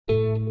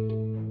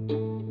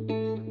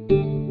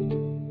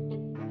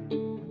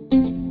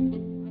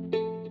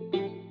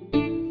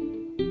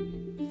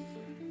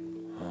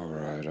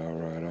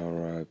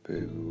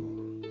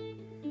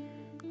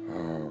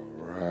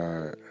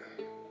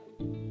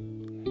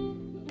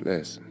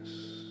blessings,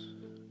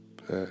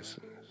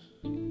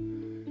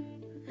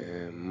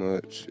 and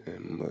much,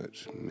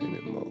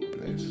 many more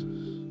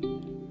blessings.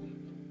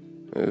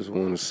 I just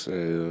want to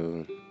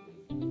say,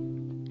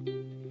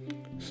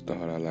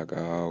 start out like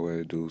I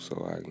always do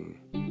so I can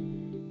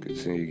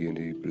continue getting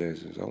these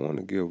blessings. I want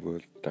to give a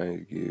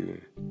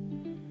thanksgiving,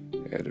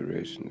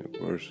 adoration, and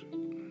worship,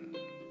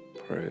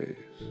 praise,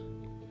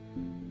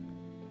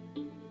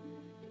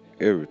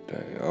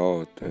 everything,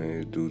 all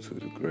things due to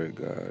the great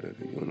God of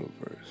the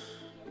universe,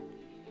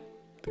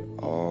 the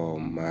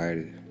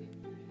almighty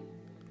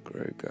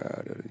great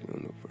God of the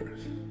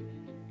universe.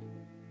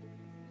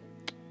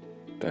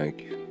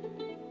 Thank you.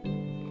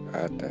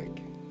 I thank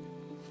you.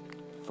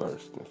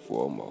 First and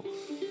foremost.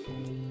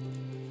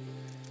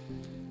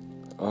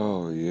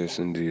 Oh, yes,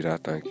 indeed, I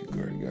thank you,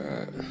 great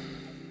God.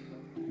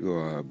 You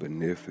are a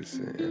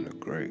beneficent and a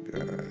great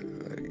God,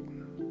 like,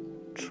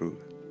 truly.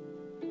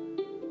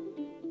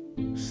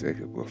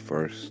 Second, but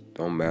first,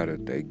 don't matter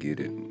if they get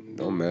it.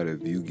 Don't matter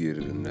if you get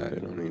it or not.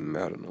 It don't even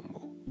matter no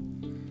more.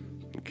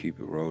 You keep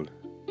it rolling.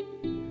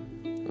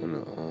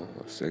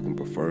 Second,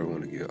 but first, I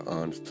want to give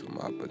honors to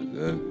my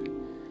beloved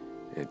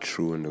and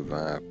true and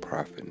divine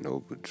prophet,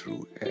 noble,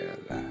 true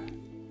ally.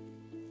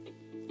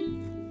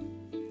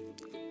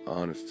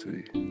 Honors to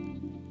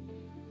you,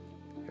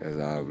 as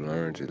I've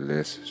learned your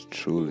lessons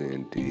truly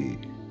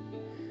indeed,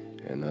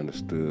 and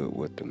understood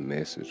what the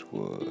message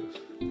was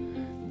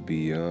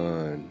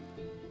beyond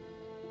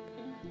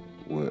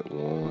what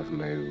ones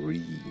may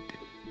read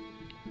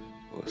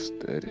or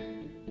study,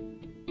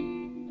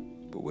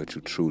 but what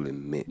you truly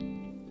meant,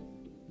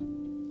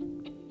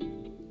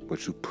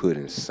 what you put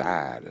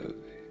inside of it.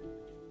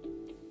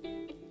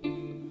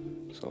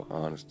 So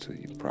honors to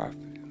you, prophet.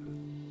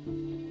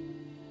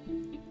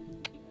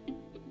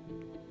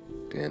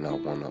 Then I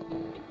want to,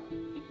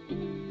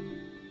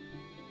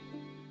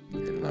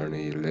 in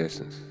learning your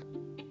lessons,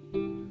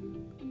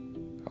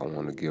 I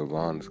want to give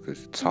honors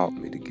because you taught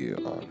me to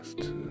give honors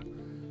to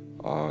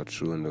all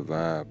true and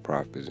divine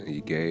prophets, and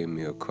you gave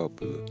me a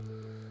couple of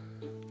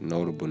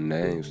notable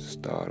names to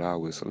start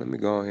out with. So let me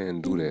go ahead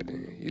and do that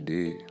then. You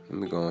did. Let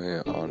me go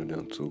ahead and honor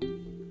them too,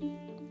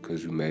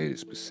 because you made it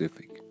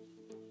specific.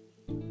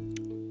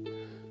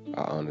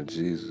 I honor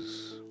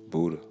Jesus,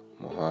 Buddha,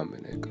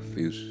 Muhammad, and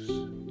Confucius.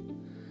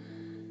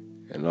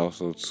 And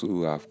also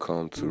too, I've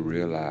come to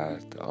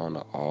realize to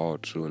honor all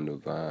true and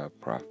divine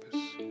prophets,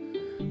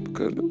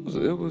 because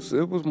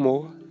it was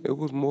more. It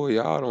was more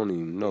y'all don't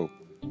even know.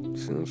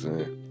 See what I'm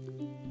saying?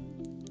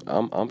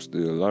 I'm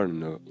still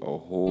learning a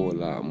whole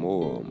lot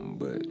more of them,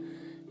 but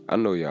I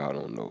know y'all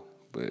don't know.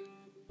 But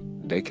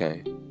they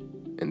came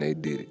and they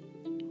did it,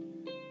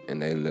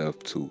 and they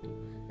left too,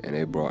 and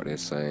they brought that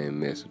same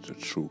message of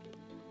truth.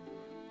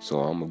 So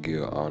I'm gonna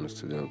give honors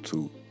to them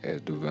too,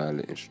 as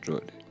divinely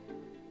instructed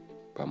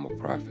by my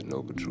prophet,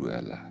 noble true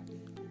ally.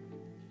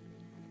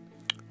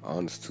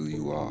 Honors to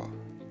you all.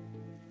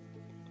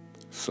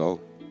 So,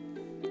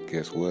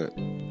 guess what?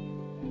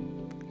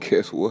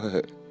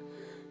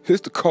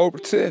 It's the Cobra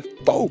test.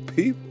 4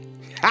 people.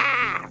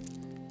 Ha!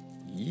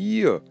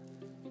 Yeah.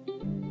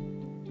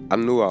 I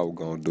knew I was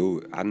gonna do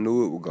it. I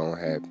knew it was gonna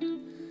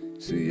happen.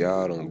 See,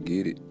 y'all don't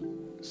get it.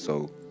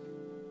 So,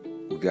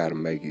 we gotta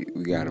make it.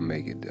 We gotta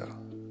make it though.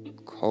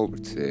 Cobra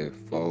test.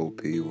 4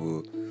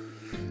 people.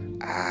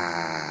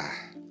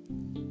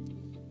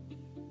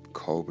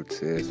 Cobra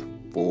test.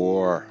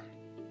 4.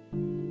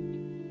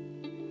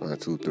 1,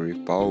 2,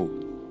 3, 4.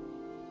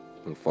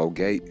 Them 4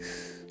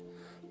 gates.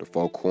 The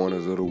 4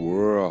 corners of the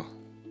world.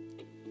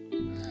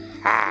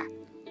 Ha!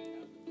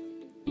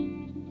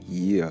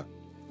 Yeah.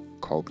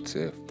 Cobra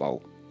test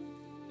 4.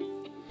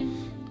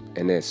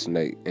 And that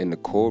snake and the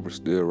cobra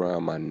still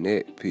around my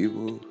neck,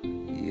 people.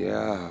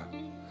 Yeah.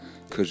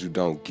 Cause you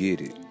don't get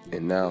it.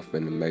 And now I'm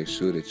finna make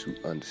sure that you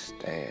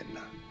understand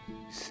now.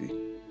 See?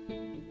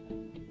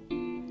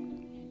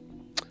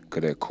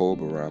 Cause that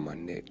cobra around my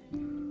neck.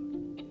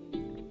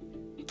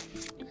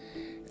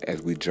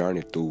 As we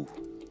journey through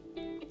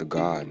the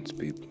gardens,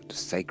 people, the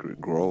sacred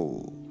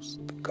groves,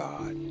 the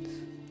gardens.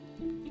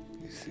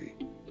 You see?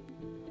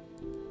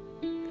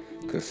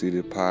 Cause see,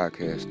 the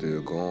podcast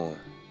still going.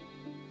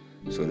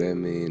 So that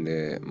means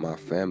that my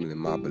family,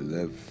 my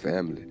beloved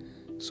family,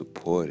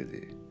 supported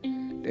it.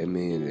 That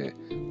means that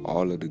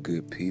all of the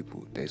good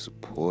people, they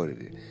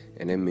supported it.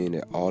 And that means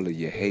that all of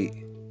your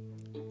hate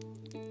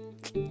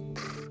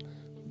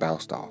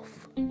bounced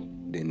off.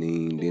 Didn't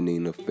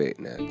even affect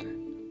nothing.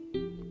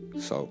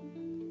 So,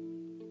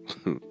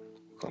 we're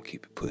gonna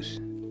keep it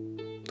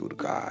pushing through the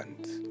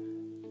gardens.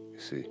 You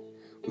see?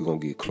 We're gonna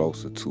get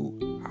closer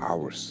to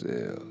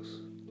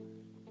ourselves.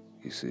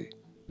 You see?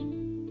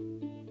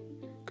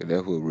 Cause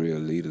that's what real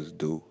leaders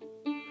do.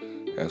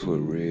 That's what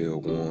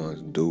real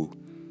ones do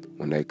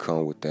when they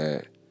come with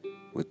that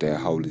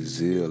holy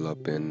zeal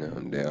up in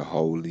them, that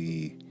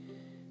holy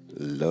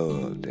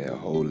love, that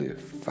holy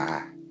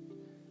fire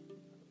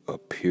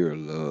of pure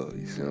love.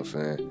 You see what I'm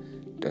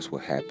saying? That's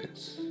what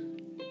happens.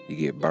 You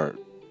get burnt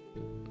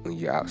when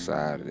you're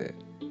outside of that.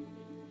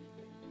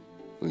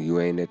 When you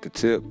ain't at the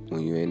tip,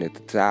 when you ain't at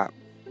the top,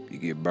 you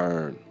get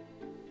burned.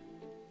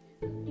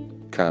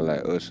 Kind of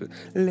like Usher,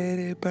 let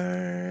it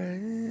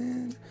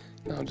burn.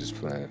 No, I'm just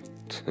playing.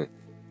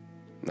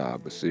 Nah,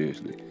 but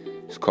seriously,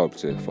 it's Cobra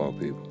for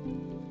people.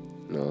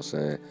 You know what I'm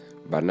saying?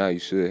 By now, you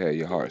should have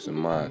your hearts and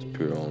minds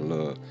pure on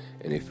love.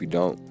 And if you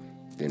don't,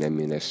 then that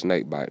means that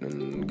snake bite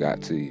done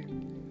got to you.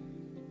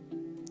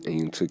 And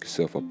you took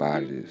yourself up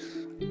out of this.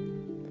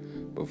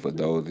 But for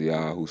those of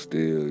y'all who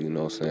still, you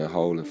know what I'm saying,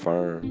 holding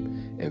firm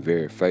and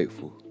very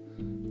faithful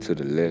to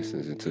the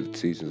lessons and to the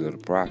teachings of the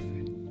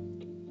prophet,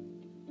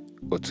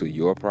 or to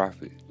your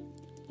prophet,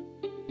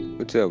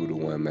 whichever the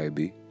one may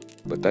be,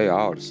 but they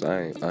all the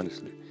same,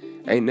 honestly.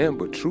 Ain't nothing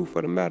but truth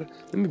for the matter.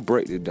 Let me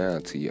break this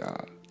down to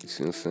y'all. You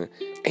see what I'm saying?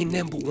 Ain't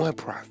nothing but one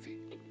prophet.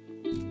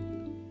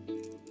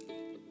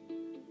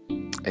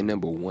 Ain't nothing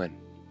but one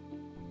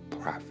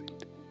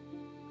prophet.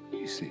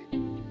 You see?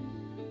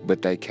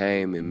 But they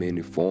came in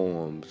many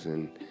forms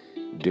and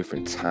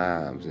different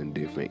times and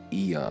different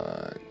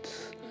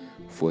eons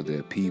for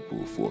their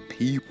people,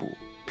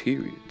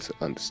 period, to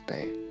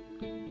understand.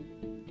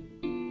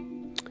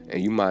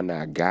 And you might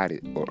not got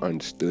it or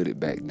understood it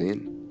back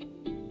then.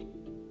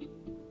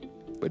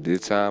 But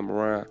this time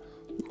around,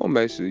 we're going to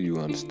make sure you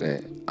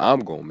understand. I'm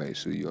going to make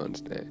sure you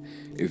understand.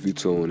 If you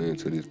tune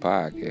into this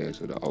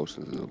podcast of the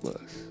Oceans of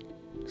Us.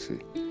 See?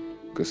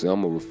 Because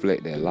I'm going to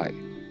reflect that light.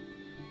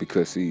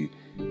 Because see,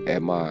 as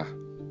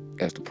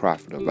the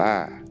prophet of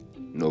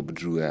Noble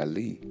Drew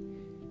Ali,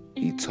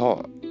 he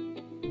taught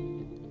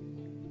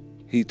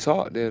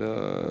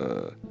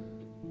that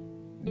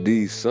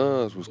these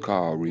sons was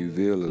called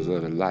revealers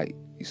of the light.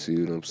 You see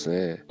what I'm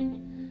saying?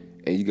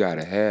 And you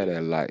gotta have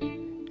that light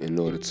in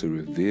order to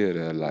reveal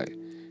that light.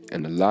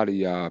 And a lot of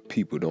y'all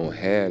people don't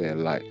have that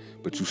light,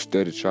 but you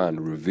steady trying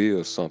to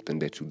reveal something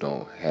that you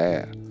don't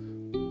have.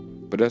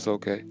 But that's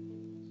okay.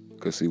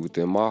 Because see,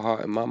 within my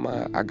heart and my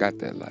mind, I got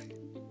that light.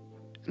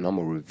 And I'm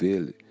going to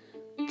reveal it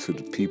to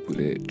the people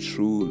that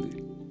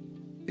truly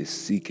is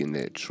seeking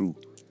that truth.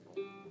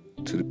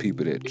 To the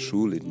people that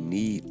truly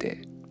need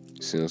that.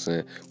 See what I'm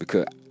saying?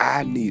 Because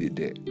I needed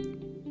that.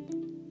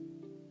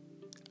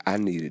 I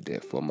needed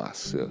that for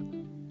myself.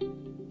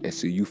 And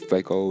see, you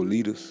fake old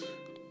leaders,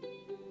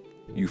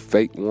 you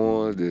fake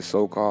ones that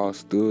so-called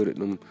stood at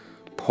them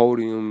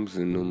podiums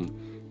and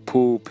them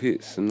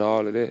pulpits and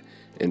all of that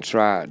and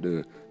tried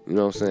to, you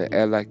know what I'm saying,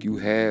 act like you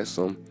had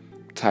some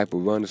type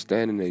of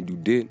understanding and you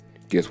didn't.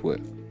 Guess what?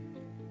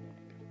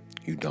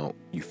 You don't.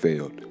 You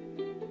failed.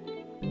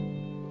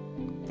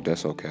 But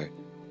that's okay.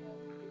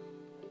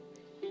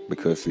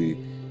 Because see,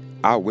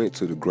 I went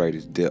to the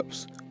greatest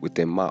depths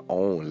within my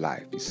own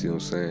life. You see what I'm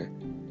saying?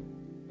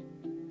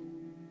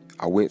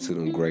 I went to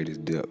them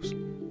greatest depths.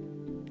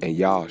 And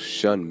y'all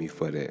shunned me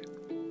for that.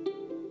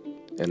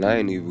 And I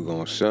ain't even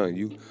gonna shun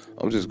you.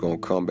 I'm just gonna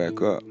come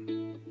back up.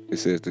 It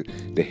says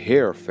the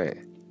Hierophant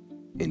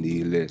in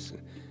the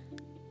lesson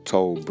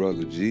told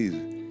Brother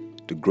Jesus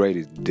the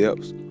greatest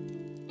depths,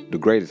 the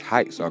greatest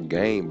heights are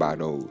gained by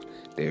those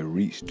that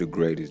reach the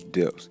greatest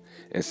depths.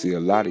 And see, a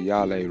lot of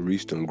y'all ain't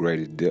reached them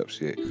greatest depths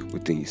yet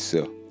within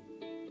yourself.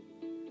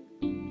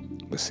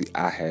 But see,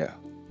 I have.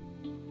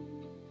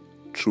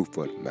 Truth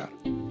of the matter.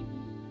 You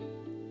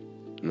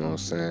know what I'm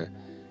saying?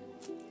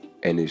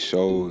 And it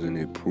shows and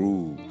it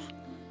proves.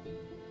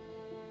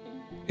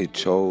 It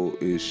shows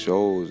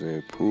and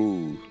it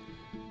proves.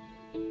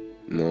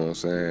 You know what I'm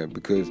saying?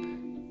 Because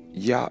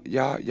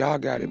y'all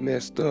got it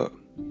messed up.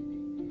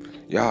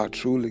 Y'all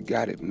truly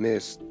got it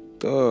messed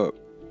up,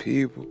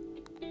 people.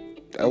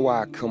 That's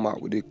why I come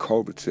out with this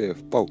Cobra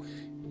 4.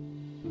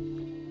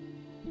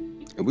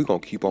 And we're going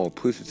to keep on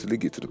pushing till they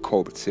get to the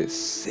Cobra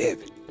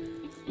 7.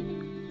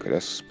 Because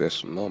that's a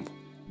special number.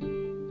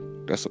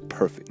 That's a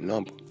perfect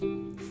number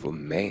for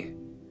man.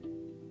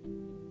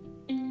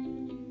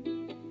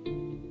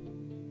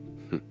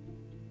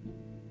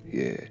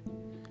 Yeah.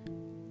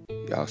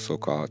 Y'all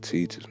so-called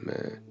teachers,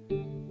 man.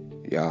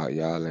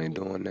 Y'all ain't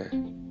doing that.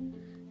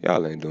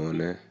 Y'all ain't doing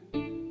that.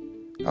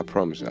 I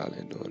promise y'all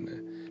ain't doing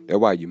that. That's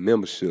why your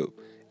membership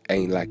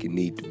ain't like it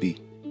need to be.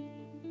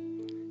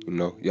 You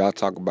know, y'all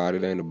talk about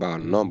it ain't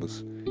about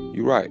numbers.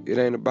 You're right, it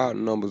ain't about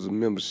numbers of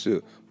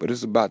membership, but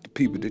it's about the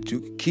people that you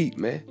can keep,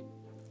 man.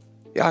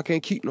 Y'all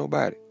can't keep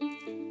nobody.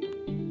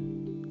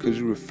 Because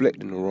you're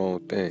reflecting the wrong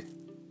thing.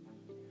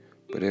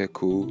 But that's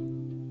cool.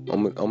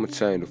 I'm gonna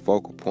change the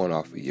focal point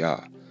off of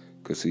y'all.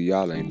 Because see,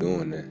 y'all ain't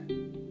doing that.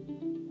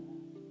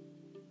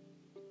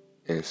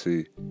 And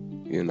see,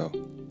 you know,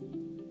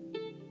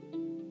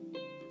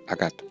 I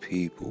got the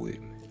people with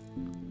me.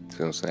 See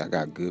what I'm saying? I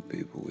got good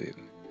people with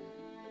me.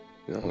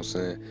 You know what I'm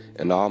saying?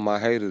 And all my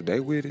haters, they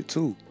with it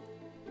too.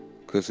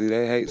 Because see,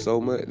 they hate so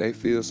much. They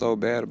feel so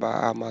bad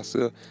about I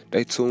myself.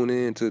 They tune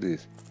in to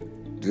this.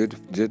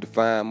 Just to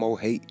find more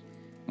hate,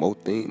 more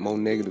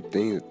negative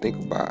things to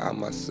think about I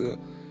myself.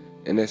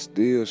 And that's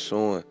still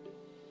showing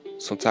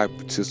some type of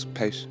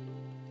participation.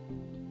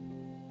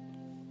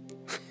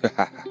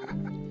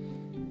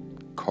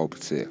 Cobra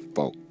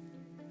 4.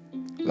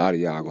 A lot of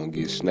y'all gonna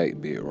get snake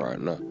bit right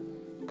now.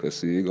 Cause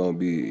see, you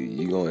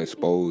gonna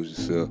expose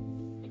yourself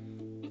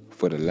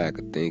for the lack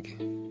of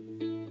thinking.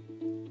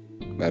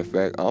 Matter of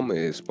fact, I'm going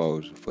to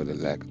expose you for the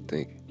lack of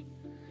thinking.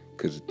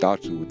 Because you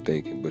thought you were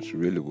thinking, but you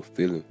really were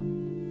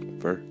feeling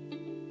first.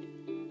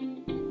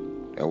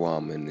 That's why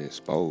I'm in the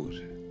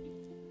exposure.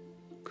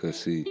 Because,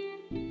 see,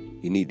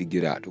 you need to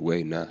get out the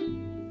way now.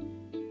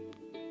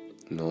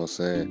 You know what I'm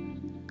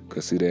saying?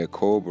 Because, see, that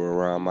Cobra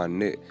around my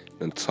neck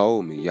done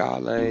told me,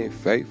 y'all ain't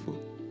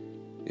faithful.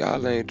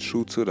 Y'all ain't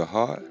true to the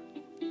heart.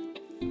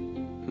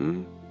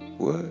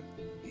 What?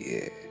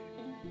 Yeah.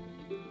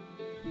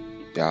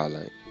 Y'all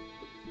ain't.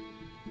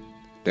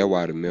 That's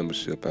why the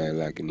membership ain't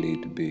like it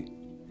need to be.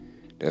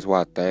 That's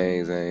why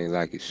things ain't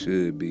like it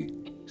should be.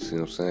 See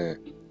what I'm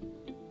saying?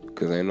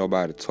 Because ain't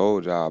nobody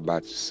told y'all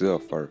about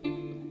yourself first.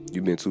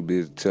 You been too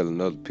busy telling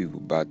other people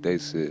about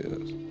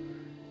themselves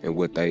and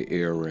what they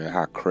error and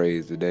how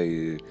crazy they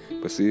is.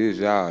 But see, it's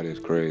y'all that's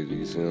crazy.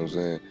 You see what I'm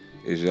saying?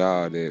 It's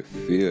y'all that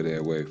feel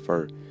that way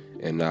first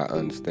and not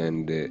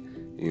understanding that,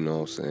 you know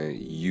what I'm saying,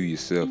 you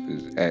yourself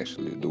is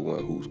actually the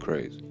one who's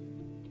crazy.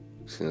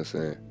 See what I'm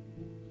saying?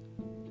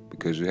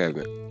 Because you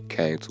haven't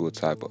came to a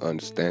type of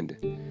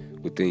understanding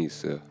within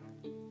yourself.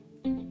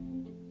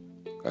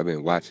 I've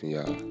been watching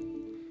y'all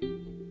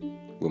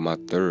with my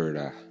third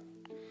eye.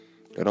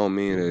 That don't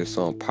mean that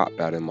something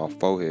popped out in my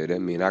forehead. That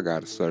mean I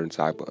got a certain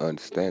type of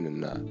understanding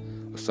now,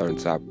 a certain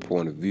type of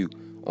point of view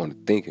on the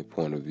thinking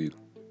point of view,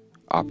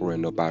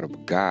 operating up out of a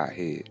God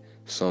head,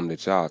 something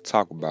that y'all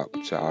talk about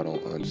but y'all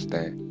don't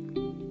understand.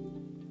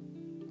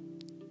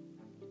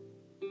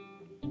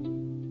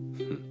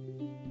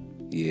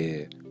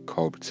 Yeah,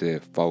 Cobra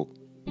said 4.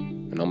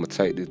 And I'm going to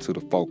take this to the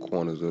 4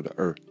 corners of the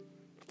earth,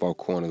 4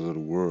 corners of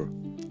the world.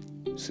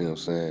 See what I'm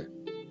saying?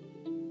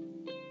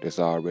 That's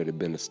already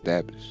been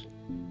established.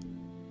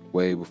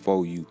 Way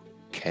before you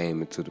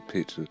came into the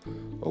picture,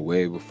 or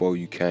way before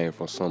you came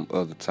from some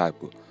other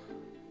type of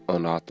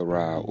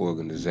unauthorized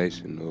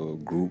organization or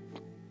group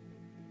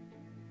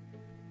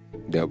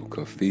that were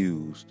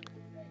confused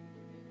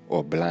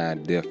or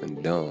blind, deaf,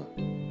 and dumb,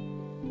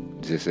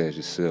 just as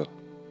yourself.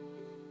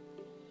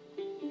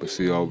 But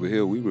see, over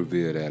here, we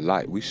reveal that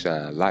light. We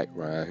shine light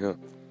right here.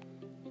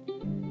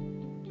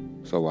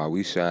 So while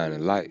we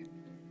shining light,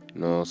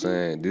 you know what I'm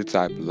saying, this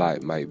type of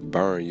light might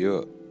burn you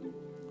up,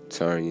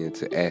 turn you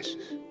into ashes.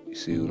 You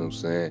see what I'm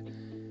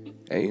saying?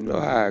 And you know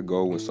how it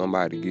go when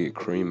somebody get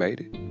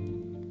cremated?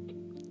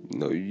 You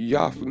know,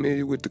 y'all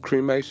familiar with the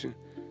cremation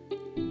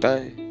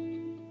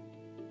thing?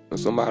 When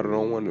somebody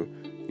don't want to,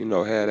 you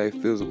know, have their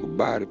physical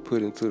body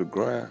put into the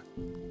ground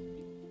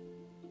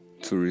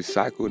to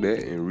recycle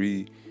that and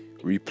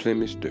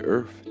replenish the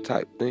earth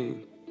type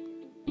thing.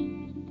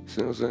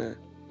 See what I'm saying?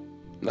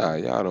 Nah,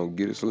 y'all don't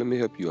get it. So let me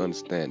help you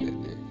understand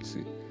that then. You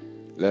see?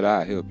 Let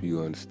I help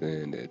you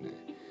understand that then.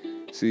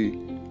 See,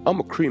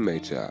 I'ma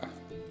cremate y'all.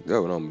 That's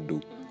what I'm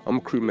gonna do. I'ma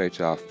cremate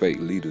y'all fake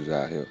leaders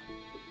out here.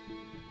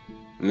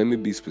 And let me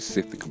be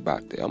specific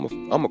about that.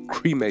 I'ma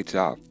cremate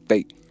y'all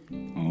fake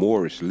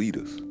Moorish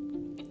leaders.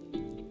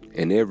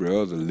 And every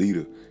other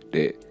leader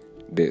that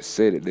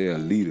said that they're a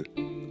leader,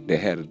 that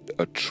had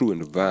a true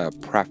and divine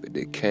prophet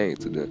that came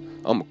to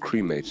them, I'ma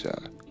cremate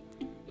y'all.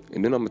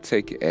 And then I'ma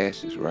take your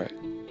ashes, right?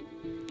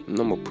 And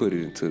I'ma put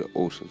it into the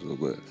oceans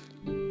of us,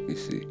 you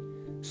see,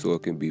 so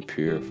it can be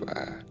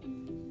purified.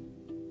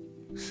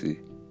 See?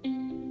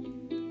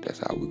 That's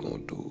how we gonna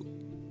do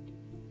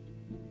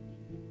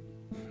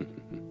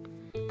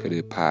it. Cause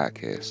this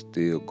podcast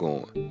still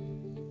going.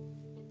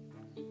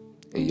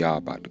 And y'all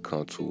about to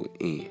come to an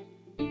end.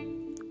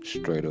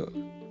 Straight up.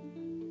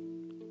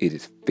 It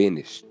is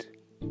finished.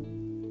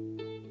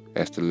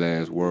 That's the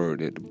last word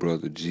that the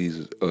brother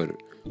Jesus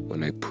uttered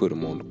when they put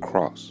him on the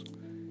cross.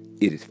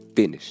 It is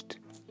finished.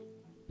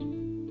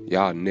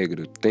 Y'all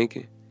negative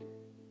thinking.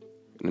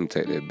 Let me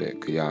take that back,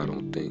 because y'all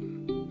don't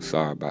think.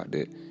 Sorry about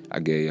that. I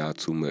gave y'all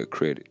too much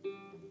credit.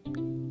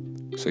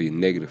 So your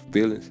negative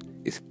feelings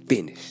is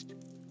finished.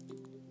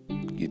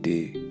 You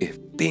did. It's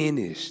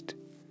finished.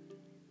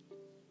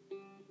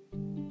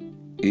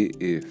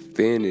 It is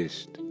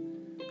finished.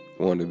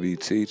 Want to be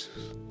teachers?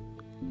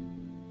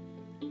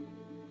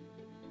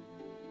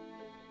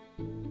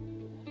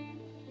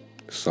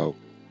 So,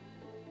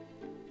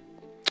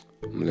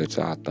 I'm going to let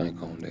y'all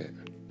think on that.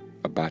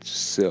 About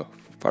yourself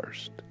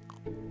first.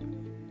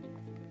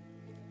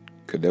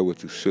 Because that's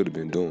what you should have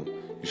been doing.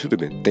 You should have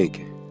been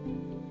thinking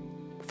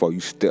before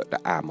you stepped the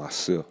eye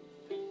myself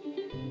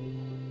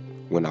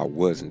when I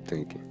wasn't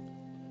thinking.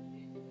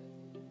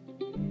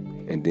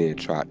 And then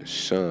tried to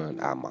shun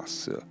I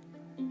myself.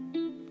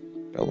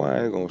 That's why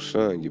I ain't going to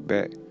shun you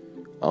back.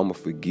 I'm going to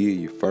forgive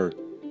you first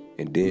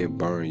and then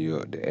burn you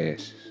up to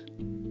ashes.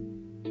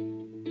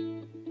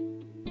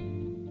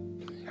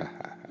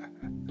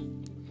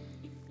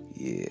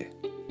 Yeah,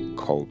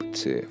 Cobra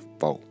said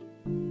 4.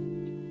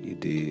 You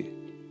did.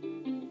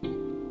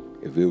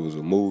 If it was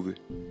a movie,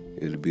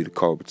 it'd be the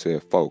Cobra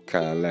said 4,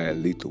 kind of like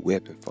Lethal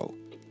Weapon 4.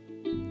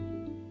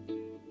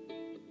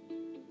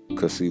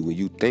 Because see, when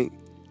you think,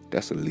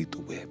 that's a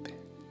lethal weapon.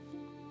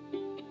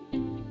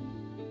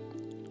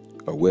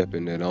 A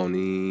weapon that don't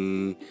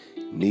even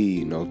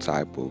need no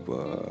type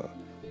of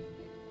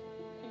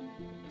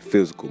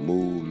physical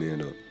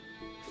movement or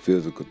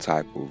physical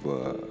type of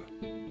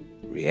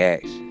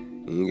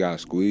reaction. You ain't gotta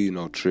squeeze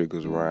no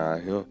triggers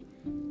around him.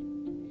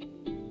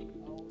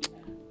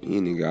 You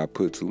ain't even gotta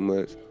put too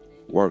much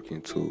work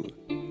into it.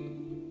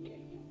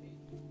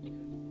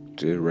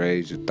 Just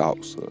raise your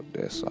thoughts up,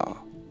 that's all.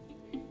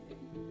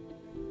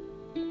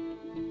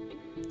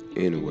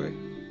 Anyway,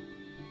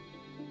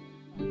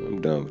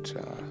 I'm done with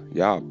y'all.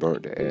 Y'all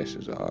burnt the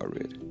ashes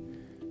already.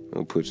 I'm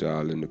gonna put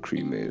y'all in the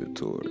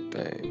crematory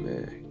thing,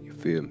 man. You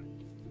feel me?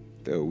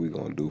 That's what we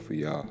gonna do for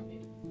y'all.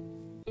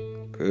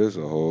 Cause it's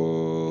a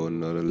whole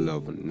nother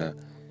level now.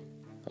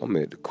 I'm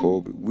at the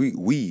Cobra.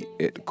 We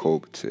at the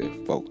Cobra till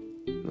 4.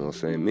 You know what I'm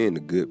saying? Me and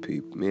the good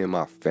people, me and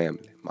my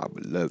family, my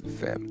beloved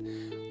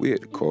family, we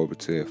at the Cobra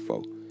till 4.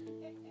 And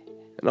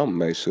I'm gonna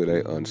make sure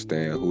they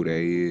understand who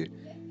they is,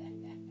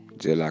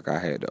 just like I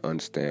had to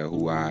understand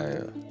who I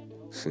am.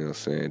 See what I'm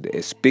saying? The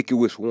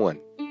conspicuous one.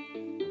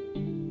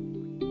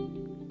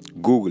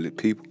 Google it,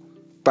 people.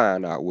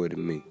 Find out what it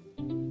means.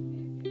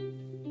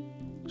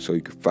 So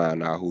you can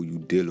find out who you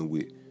dealing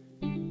with.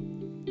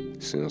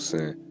 See what I'm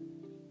saying?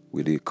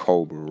 With this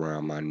cobra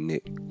around my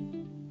neck.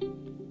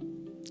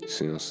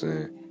 See what I'm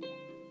saying?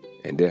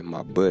 And that's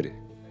my buddy.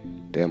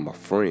 That's my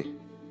friend.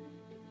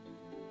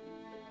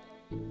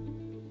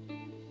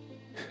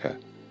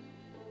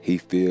 He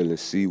feel and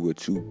see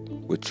what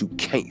you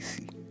can't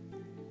see.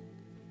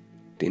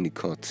 Then he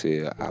come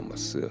tell I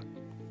myself.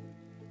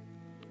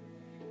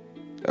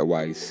 That's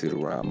why he sit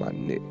around my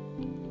neck.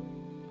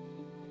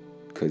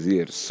 Cause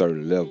he at a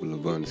certain level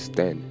of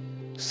understanding,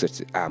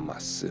 such as I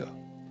myself.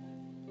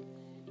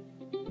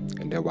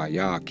 And that's why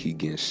y'all keep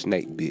getting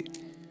snake bit,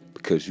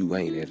 because you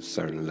ain't at a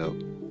certain level.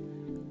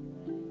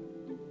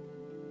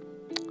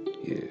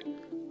 Yeah.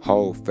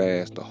 Hold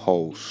fast or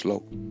hold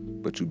slow,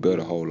 but you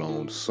better hold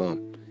on to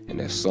something. And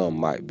that something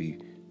might be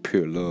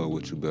pure love,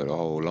 what you better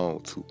hold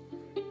on to.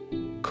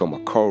 Cause my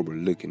Cobra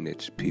looking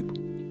at you, people.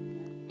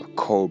 My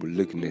Cobra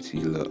looking at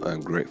you little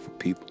ungrateful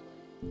people.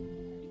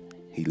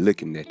 He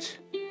looking at you.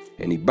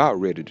 And he about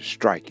ready to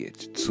strike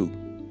at you too.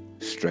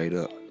 Straight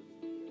up.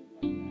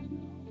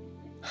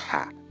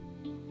 Ha.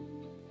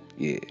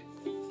 Yeah.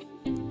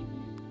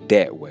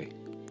 That way.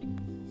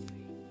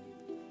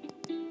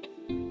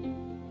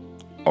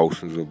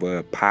 Oceans of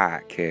Love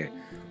podcast.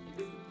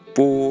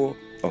 Full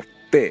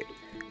effect.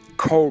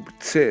 Cobra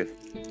Test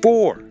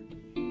 4.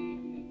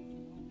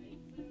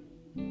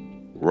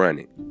 Run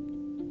it.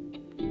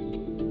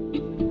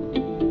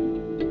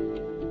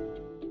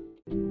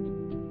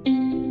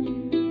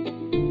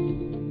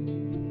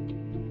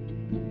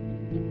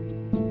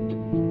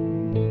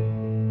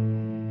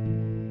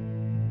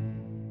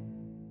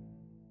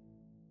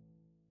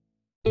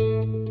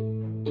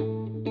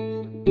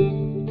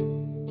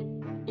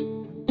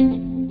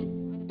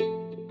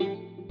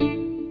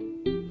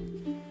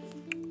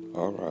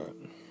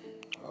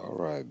 All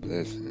right,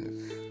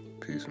 blessings.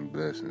 Peace and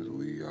blessings.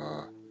 We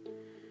are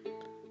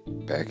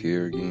back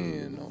here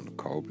again on the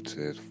Cobra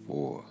Test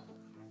 4.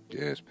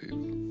 Yes, people.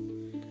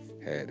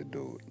 Had to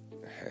do it.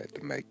 Had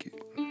to make it.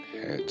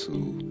 Had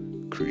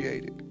to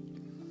create it.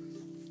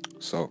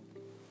 So,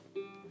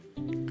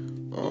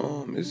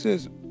 it's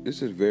just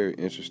very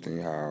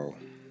interesting how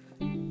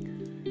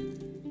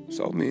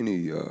so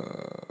many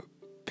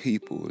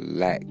people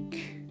lack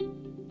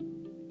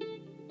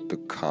the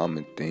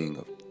common thing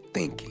of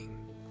thinking.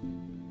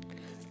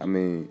 I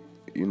mean,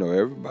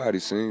 everybody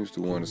seems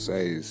to want to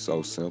say it's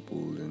so simple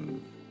and,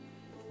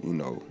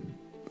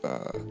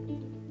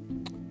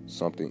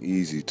 something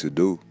easy to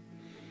do.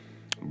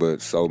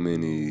 But so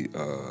many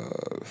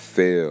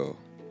fail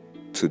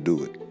to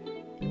do it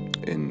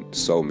in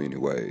so many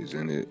ways.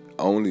 And it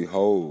only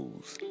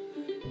holds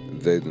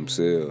they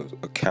themselves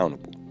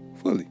accountable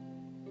fully.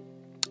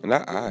 And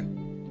I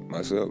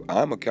myself,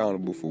 I'm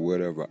accountable for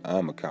whatever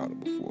I'm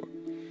accountable for.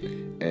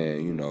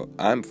 And,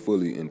 I'm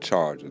fully in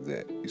charge of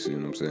that. You see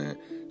what I'm saying?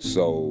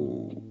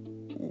 So,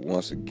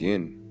 once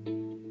again,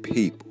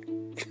 people,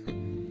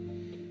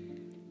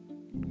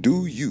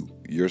 do you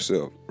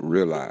yourself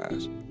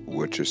realize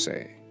what you're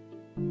saying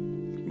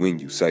when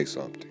you say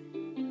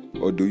something?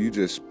 Or do you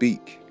just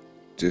speak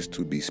just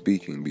to be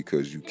speaking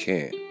because you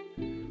can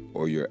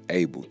or you're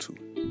able to?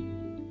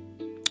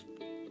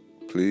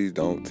 Please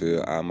don't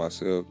tell I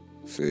myself,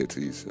 say it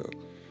to yourself.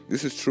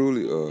 This is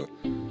truly a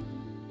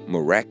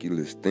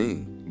miraculous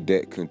thing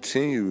that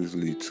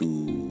continuously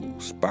to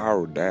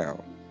spiral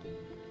down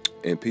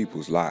in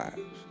people's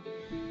lives.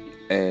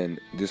 And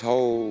this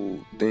whole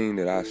thing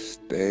that I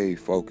stay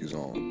focused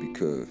on,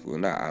 because, well,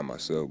 not I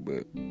myself,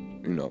 but,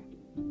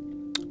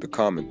 the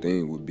common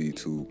thing would be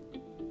to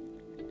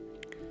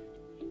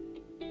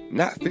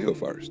not feel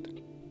first.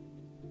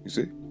 You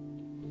see?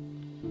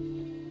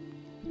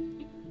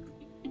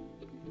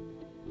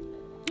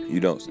 You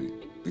don't see.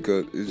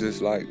 Because it's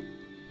just like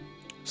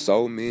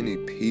so many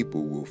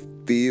people will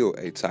feel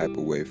a type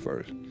of way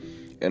first.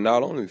 And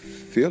not only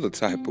feel a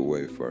type of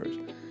way first,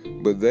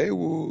 but they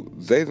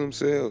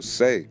themselves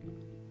say,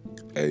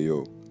 hey,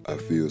 yo, I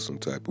feel some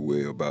type of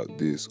way about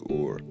this,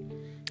 or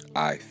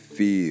I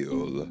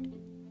feel.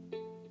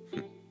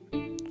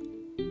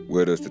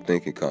 Where does the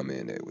thinking come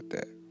in at with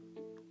that?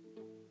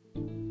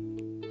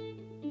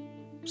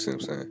 See what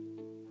I'm saying?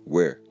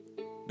 Where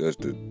does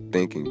the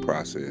thinking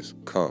process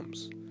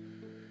comes?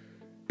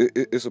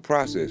 It's a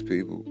process,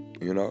 people.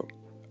 You know,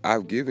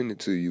 I've given it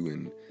to you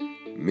in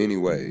many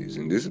ways,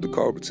 and this is the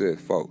Cobra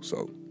test, folks.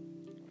 So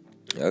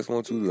I just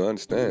want you to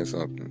understand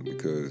something,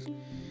 because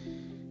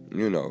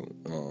you know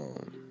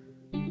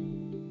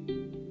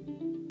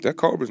that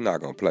Cobra's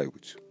not gonna play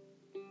with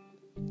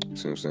you.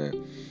 See what I'm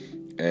saying?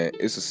 And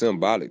it's a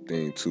symbolic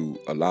thing to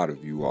a lot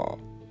of you all,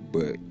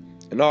 but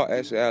in all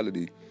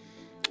actuality,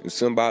 the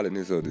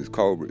symbolicness of this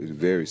Cobra is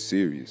very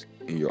serious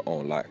in your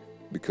own life,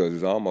 because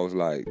it's almost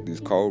like this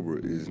Cobra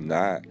is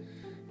not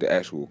the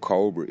actual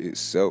Cobra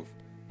itself,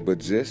 but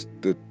just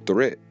the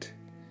threat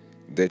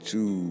that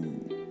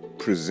you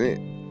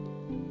present,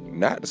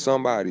 not to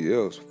somebody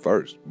else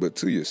first, but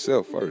to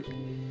yourself first.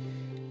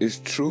 It's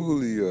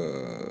truly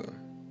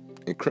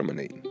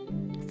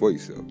incriminating for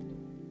yourself.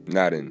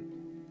 Not in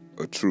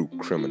a true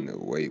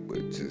criminal way,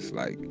 but just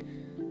like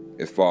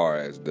as far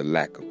as the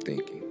lack of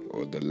thinking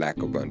or the lack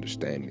of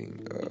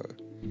understanding,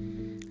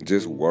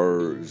 just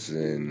words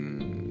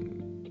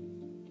and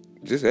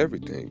just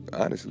everything,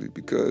 honestly,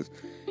 because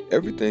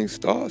everything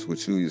starts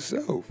with you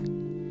yourself.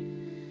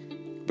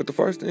 But the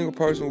first thing a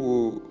person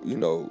will,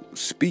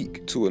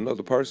 speak to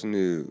another person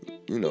is,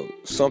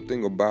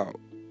 something about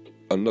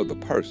another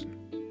person.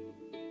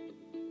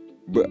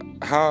 But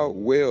how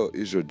well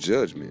is your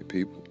judgment,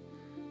 people?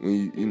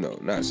 When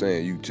not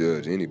saying you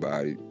judge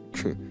anybody,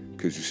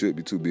 because you should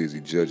be too busy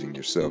judging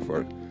yourself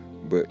first.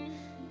 But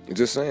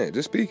just saying,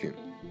 just speaking,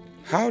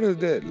 how does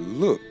that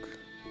look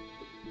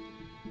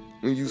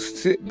when you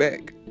sit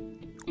back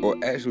or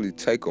actually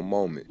take a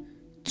moment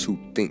to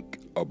think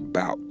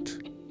about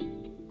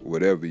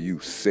whatever you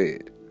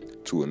said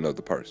to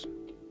another person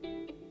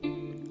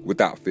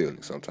without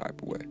feeling some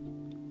type of way?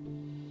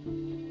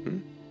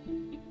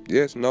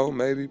 Yes, no,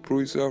 maybe,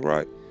 prove yourself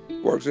right.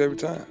 Works every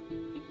time.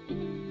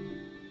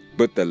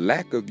 But the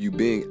lack of you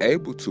being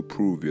able to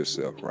prove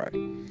yourself right.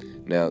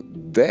 Now,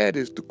 that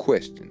is the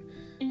question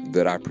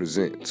that I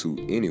present to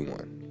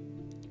anyone.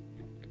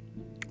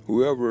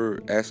 Whoever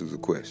asks a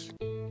question.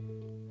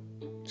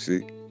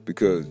 See?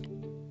 Because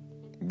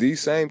these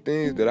same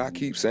things that I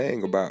keep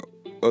saying about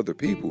other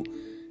people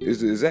is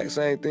the exact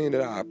same thing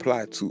that I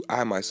apply to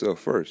I myself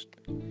first.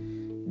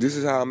 This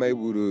is how I'm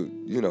able to,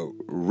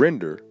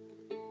 render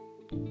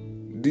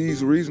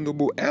these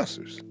reasonable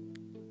answers.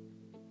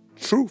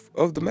 Truth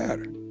of the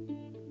matter.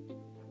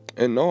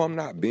 And no,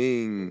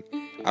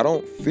 I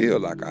don't feel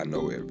like I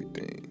know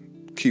everything.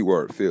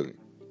 Keyword feeling.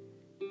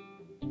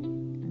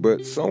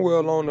 But somewhere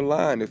along the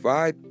line, if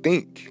I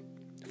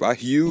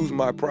use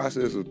my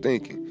process of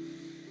thinking,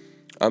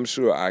 I'm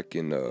sure I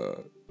can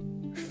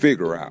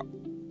figure out,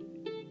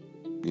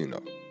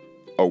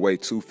 a way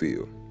to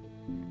feel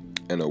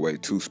and a way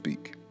to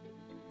speak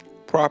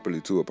properly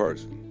to a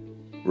person,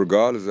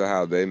 regardless of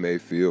how they may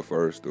feel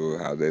first or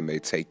how they may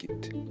take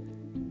it.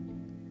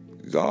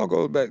 It all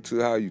goes back to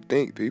how you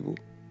think, people.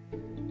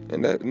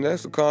 And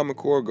that's the common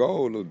core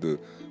goal of the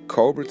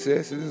Cobra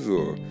tests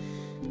or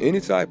any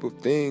type of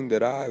thing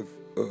that I've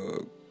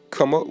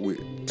come up with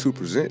to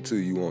present to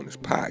you on this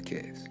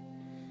podcast.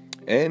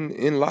 And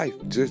in life,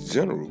 just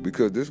general,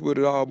 because this is what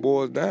it all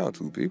boils down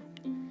to, people.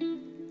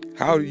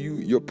 How do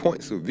your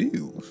points of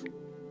views.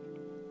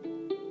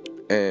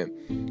 And,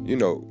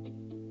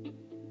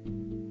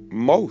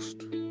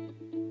 most,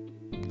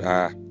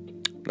 not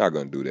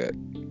going to do that.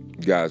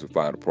 You guys will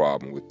find a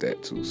problem with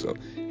that too. So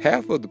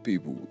half of the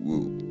people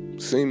will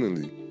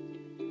seemingly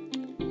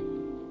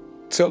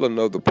tell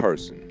another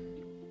person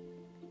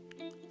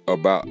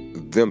about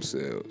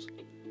themselves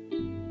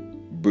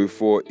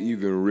before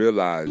even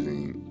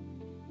realizing,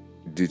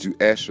 did you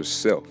ask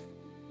yourself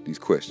these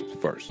questions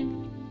first?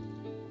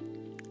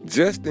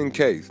 Just in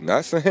case.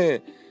 Not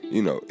saying,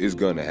 it's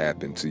going to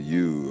happen to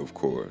you, of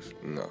course.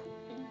 No.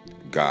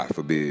 God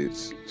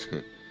forbids.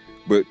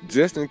 But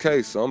just in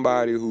case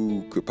somebody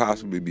who could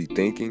possibly be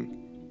thinking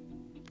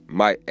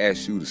might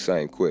ask you the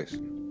same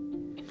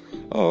question.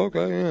 Oh,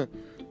 okay, yeah.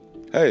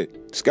 Hey,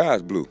 the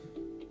sky's blue.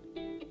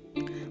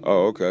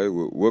 Oh, okay,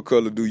 well, what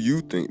color do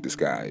you think the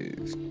sky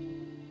is?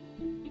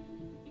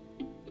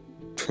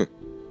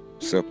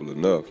 Simple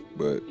enough,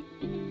 but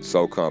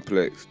so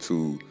complex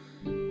to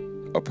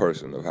a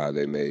person of how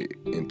they may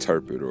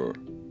interpret or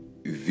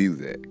view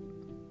that.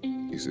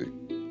 You see?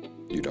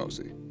 You don't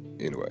see.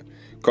 Anyway,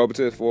 Cobra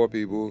test 4,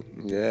 people.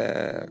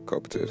 Yeah,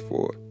 Cobra test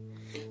 4.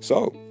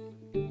 So,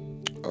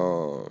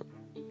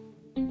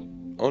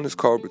 on this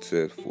Cobra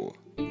test 4,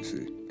 you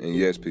see, and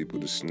yes, people,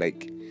 the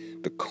snake,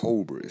 the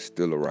Cobra is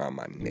still around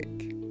my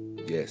neck.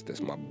 Yes, that's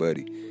my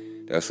buddy.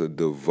 That's a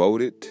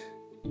devoted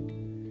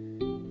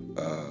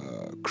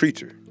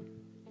creature.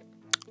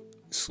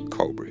 It's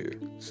Cobra here.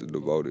 It's a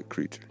devoted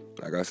creature.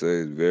 Like I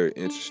said, it's very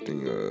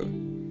interesting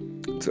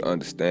to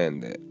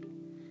understand that.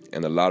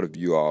 And a lot of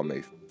you all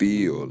may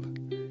feel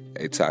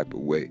a type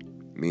of way,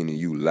 meaning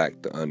you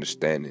lack the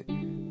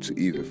understanding to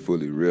even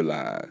fully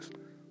realize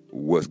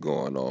what's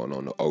going on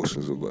the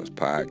Oceans of Us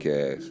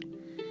podcast,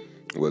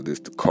 whether it's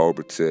the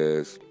Cobra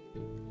test,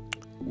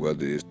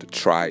 whether it's the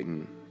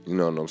Triton, you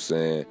know what I'm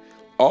saying?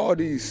 All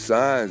these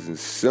signs and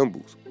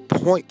symbols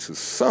point to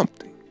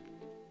something.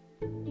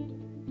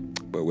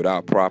 But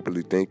without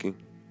properly thinking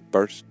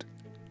first,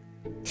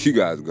 you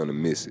guys are gonna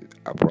miss it,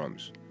 I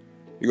promise.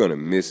 You're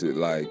gonna miss it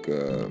like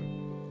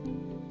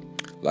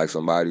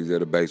somebody's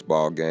at a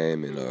baseball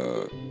game and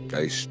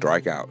they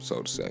strike out,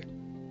 so to say.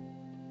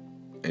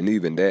 And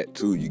even that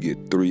too, you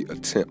get 3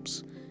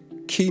 attempts.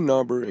 Key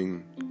number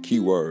and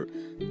keyword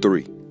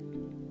 3.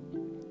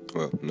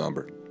 Well,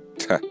 number,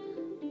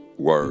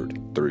 word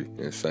 3, and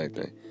the same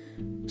thing.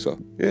 So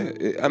yeah,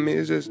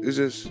 it's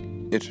just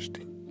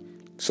interesting.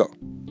 So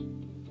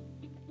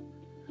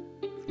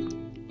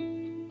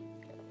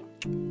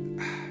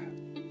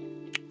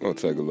I'm gonna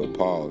take a little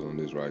pause on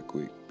this right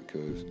quick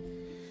because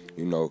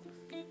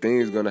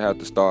things gonna have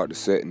to start to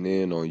setting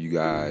in on you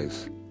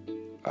guys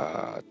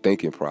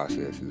thinking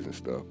processes and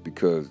stuff,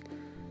 because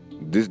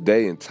this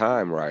day and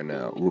time right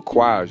now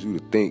requires you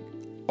to think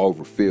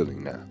over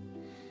feeling now.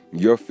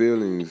 Your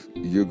feelings,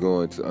 you're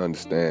going to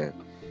understand,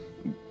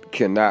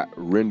 cannot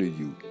render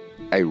you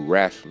a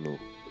rational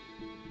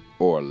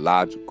or a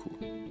logical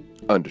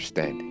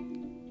understanding.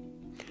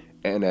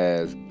 And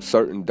as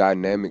certain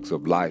dynamics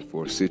of life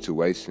or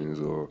situations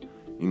or,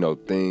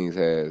 things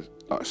are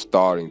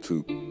starting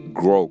to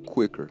grow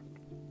quicker,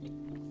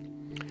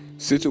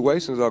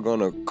 situations are going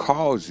to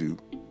cause you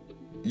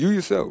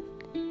yourself,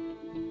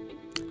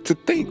 to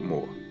think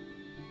more.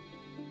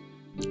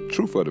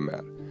 Truth of the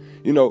matter.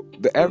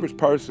 The average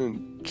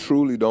person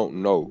truly don't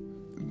know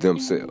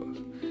themselves.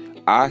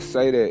 I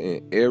say that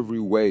in every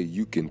way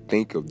you can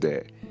think of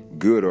that,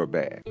 good or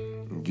bad.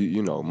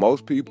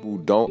 Most people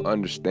don't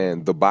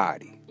understand the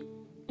body.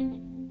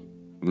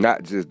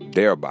 Not just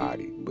their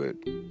body, but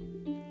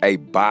a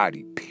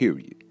body,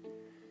 period.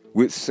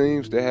 Which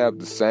seems to have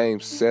the same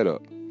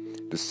setup,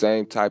 the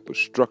same type of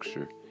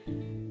structure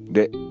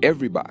that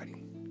everybody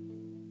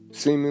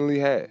seemingly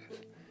has.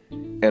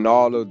 And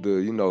all of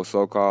the,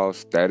 so-called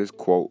status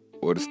quo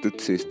or the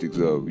statistics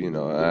of,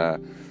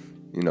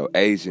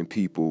 Asian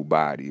people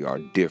body are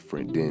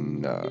different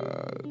than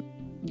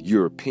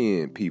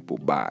European people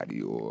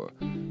body, or,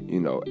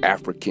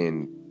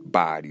 African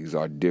bodies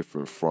are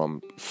different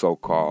from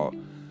so-called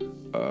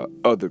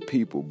other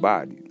people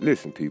body.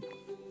 Listen, people.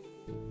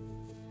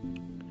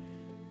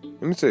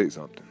 Let me tell you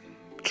something.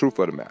 Truth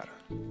of the matter.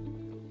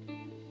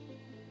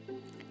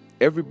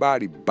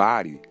 Everybody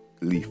bodily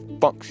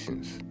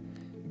functions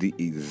the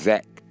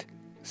exact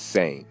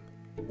same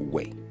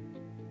way.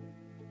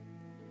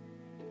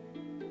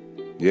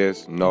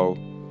 Yes, no,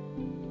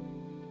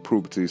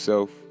 prove it to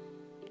yourself.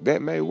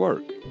 That may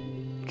work.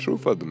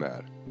 Truth of the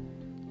matter.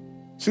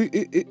 See,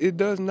 it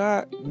does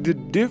not. The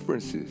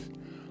differences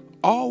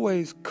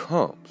always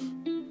comes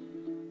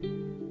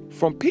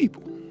from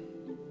people.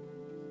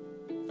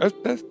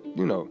 That's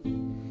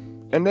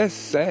and that's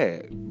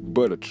sad,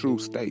 but a true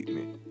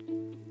statement.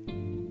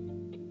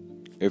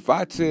 If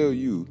I tell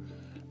you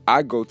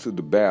I go to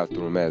the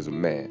bathroom as a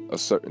man a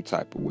certain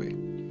type of way,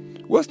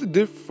 what's the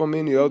difference from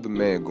any other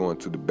man going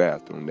to the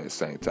bathroom that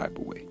same type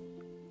of way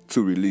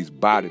to release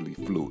bodily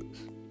fluids?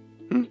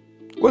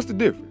 What's the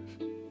difference?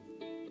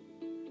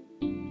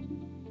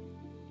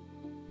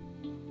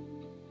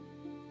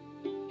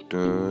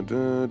 Dun,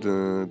 dun,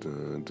 dun,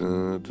 dun,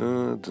 dun,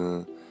 dun,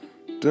 dun,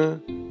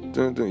 dun,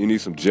 dun, dun. You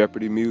need some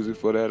Jeopardy music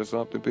for that or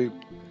something, people?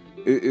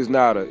 It's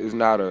not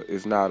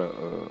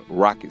a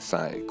rocket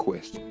science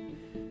question.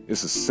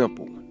 It's a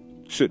simple one.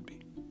 Should be.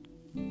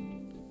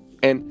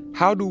 And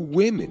how do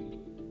women,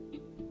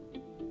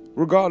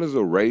 regardless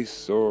of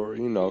race or,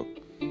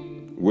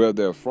 where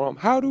they're from,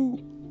 how do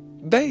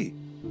they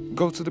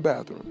go to the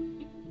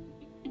bathroom?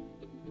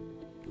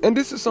 And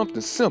this is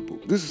something simple.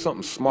 This is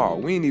something small.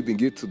 We ain't even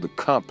get to the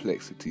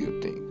complexity of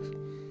things.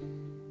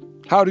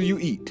 How do you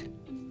eat?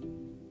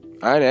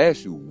 I didn't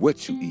ask you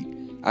what you eat.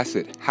 I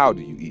said, how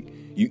do you eat?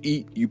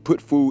 You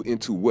put food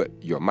into what?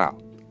 Your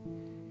mouth.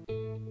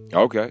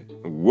 Okay.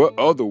 What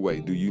other way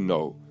do you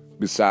know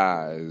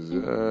besides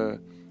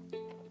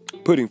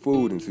putting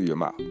food into your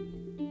mouth?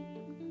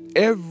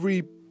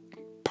 Every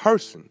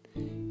person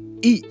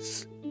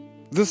eats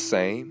the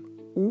same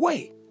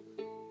way.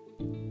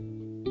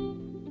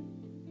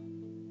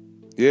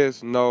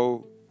 Yes,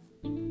 no,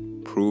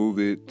 prove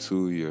it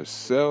to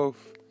yourself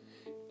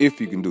if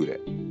you can do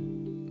that.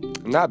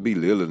 Not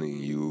belittling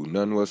you,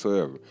 none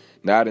whatsoever.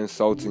 Not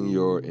insulting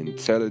your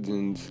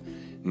intelligence,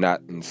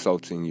 not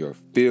insulting your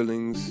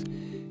feelings.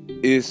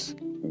 It's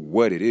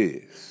what it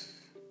is.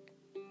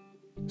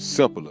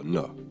 Simple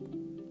enough.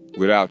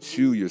 Without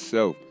you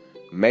yourself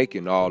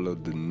making all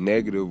of the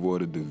negative or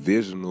the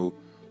divisional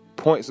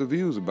points of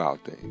views about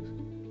things.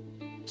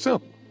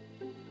 Simple.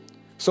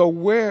 So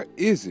where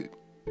is it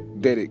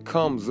that it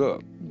comes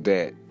up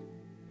that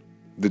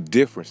the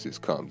differences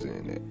comes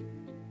in at?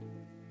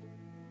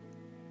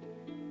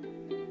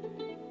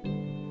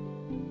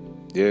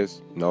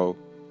 Yes, no,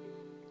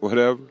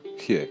 whatever.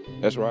 Yeah,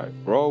 that's right.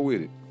 Roll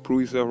with it.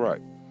 Prove yourself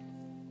right.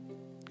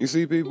 You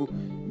see, people,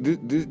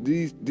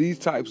 these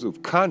types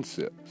of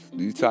concepts,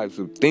 these types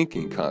of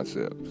thinking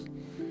concepts,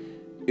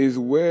 is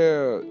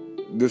where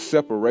the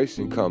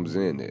separation comes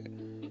in it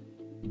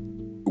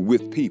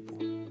with people.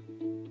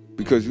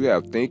 Because you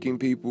have thinking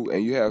people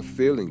and you have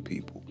feeling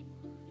people.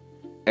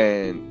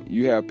 And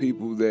you have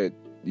people that,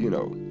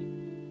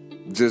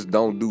 just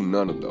don't do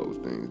none of those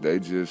things. They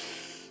just,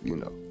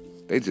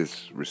 they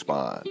just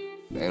respond.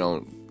 They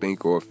don't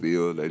think or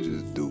feel, they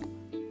just do.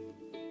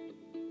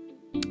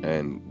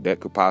 And that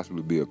could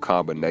possibly be a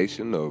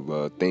combination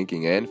of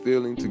thinking and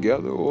feeling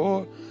together,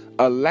 or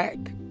a lack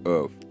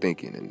of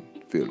thinking and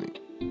feeling.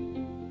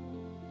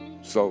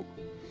 So,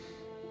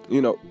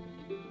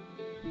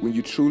 when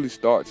you truly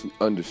start to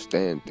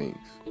understand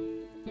things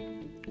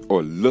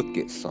or look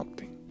at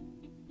something,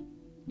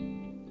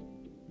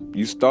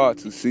 you start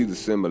to see the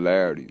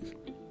similarities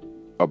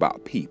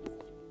about people.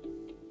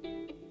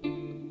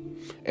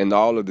 And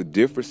all of the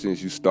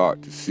differences you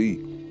start to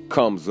see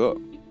comes up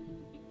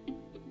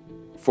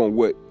from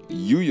what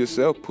you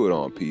yourself put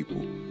on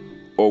people,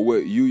 or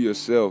what you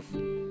yourself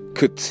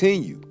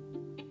continue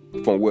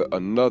from what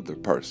another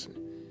person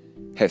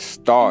has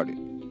started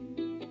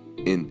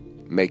in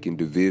making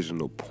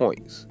divisional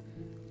points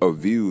of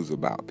views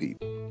about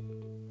people.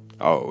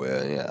 Oh,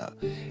 well, yeah,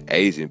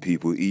 Asian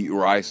people eat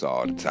rice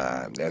all the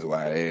time. That's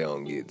why they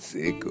don't get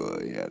sick or,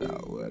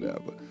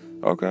 whatever.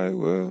 Okay,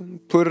 well,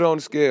 put it on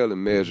the scale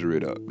and measure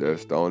it up.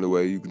 That's the only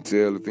way you can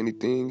tell if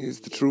anything is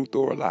the truth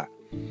or a lie.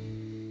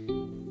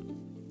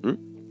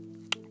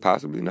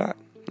 Possibly not.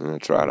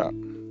 Try it out.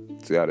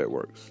 See how that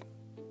works.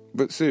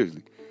 But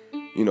seriously,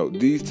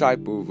 these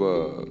type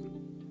of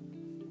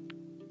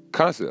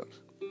concepts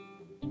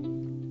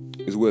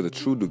is where the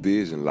true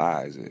division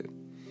lies at.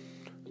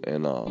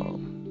 And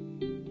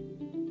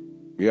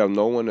you have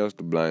no one else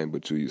to blame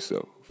but you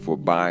yourself for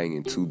buying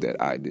into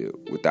that idea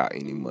without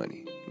any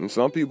money. And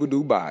some people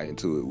do buy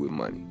into it with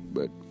money,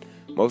 but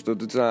most of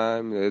the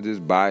time they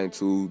just buy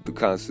into the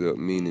concept,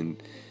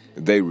 meaning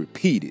they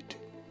repeat it,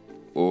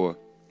 or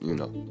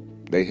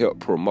they help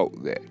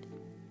promote that,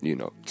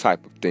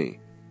 type of thing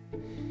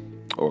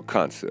or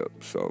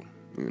concept. So,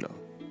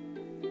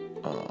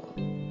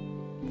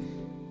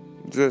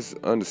 just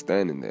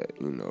understanding that,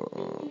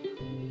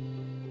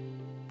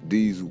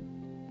 these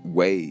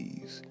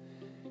ways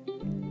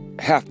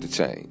have to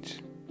change.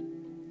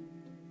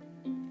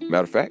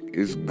 Matter of fact,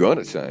 it's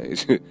gonna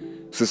change.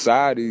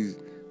 Society's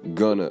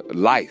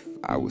life,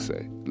 I would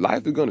say.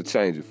 Life is gonna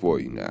change it for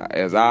you now,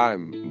 as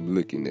I'm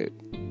looking at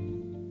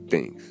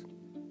things.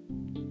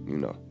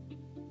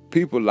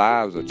 People's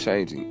lives are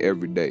changing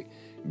every day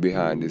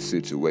behind this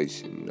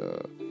situation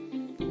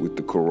with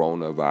the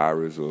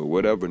coronavirus or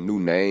whatever new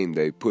name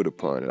they put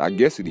upon it. I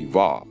guess it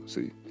evolves.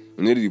 See,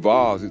 when it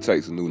evolves, it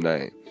takes a new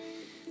name,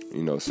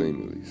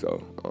 seemingly.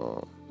 So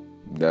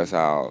that's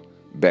how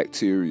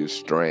bacteria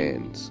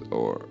strands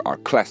are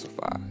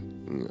classified.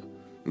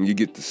 When you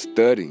get to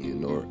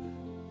studying or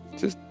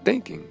just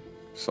thinking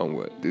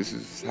somewhat, this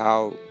is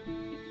how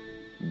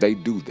they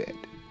do that,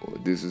 or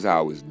this is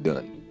how it's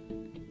done.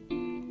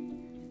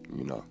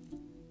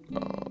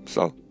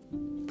 So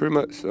pretty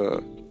much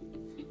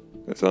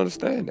let's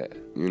understand that.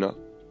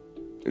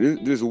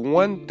 There's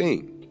one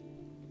thing,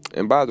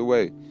 and by the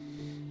way,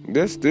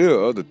 there's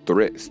still other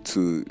threats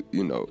to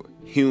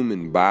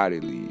human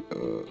bodily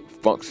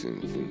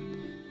functions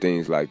and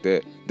things like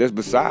that. That's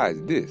besides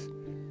this,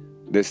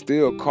 that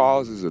still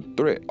causes a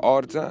threat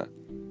all the time.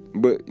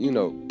 But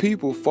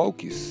people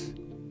focus.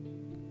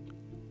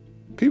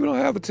 People don't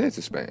have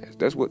attention spans.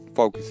 That's what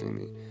focusing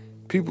means.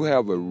 People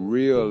have a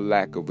real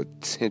lack of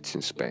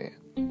attention span.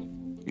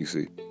 You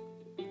see,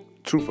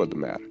 truth of the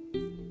matter.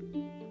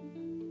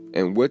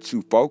 And what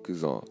you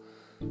focus on,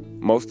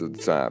 most of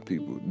the time,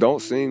 people don't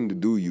seem to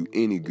do you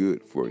any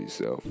good for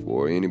yourself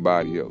or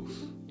anybody else.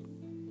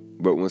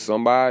 But when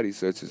somebody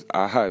such as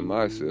I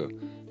myself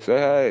say,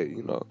 hey,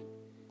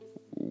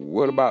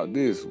 what about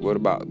this? What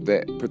about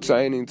that?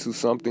 Pertaining to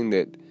something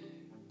that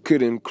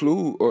could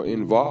include or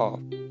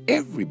involve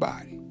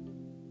everybody,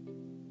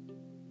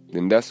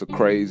 then that's a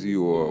crazy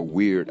or a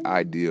weird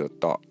idea or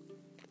thought.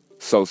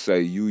 So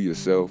say you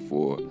yourself,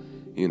 or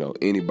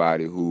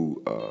anybody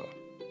who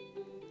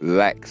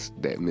lacks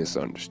that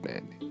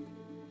misunderstanding.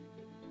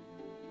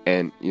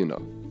 And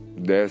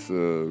that's a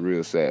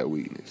real sad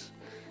weakness.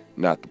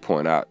 Not to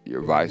point out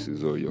your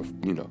vices or your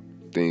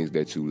things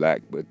that you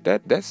lack, but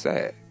that's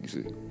sad. You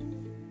see,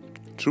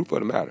 truth of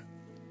the matter.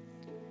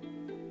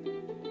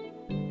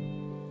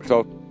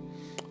 So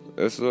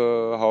let's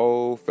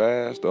hold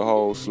fast or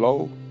hold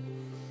slow.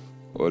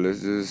 Or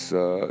let's just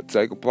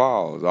take a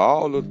pause.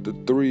 All of the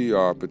three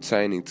are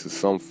pertaining to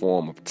some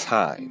form of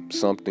time.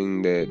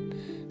 Something that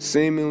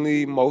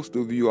seemingly most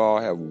of you all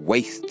have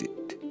wasted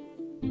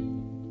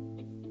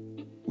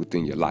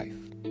within your life.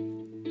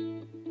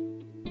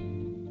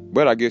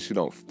 But I guess you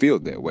don't feel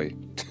that way.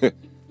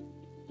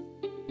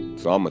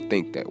 So I'm going to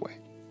think that way.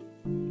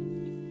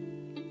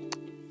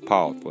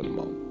 Pause for the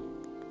moment.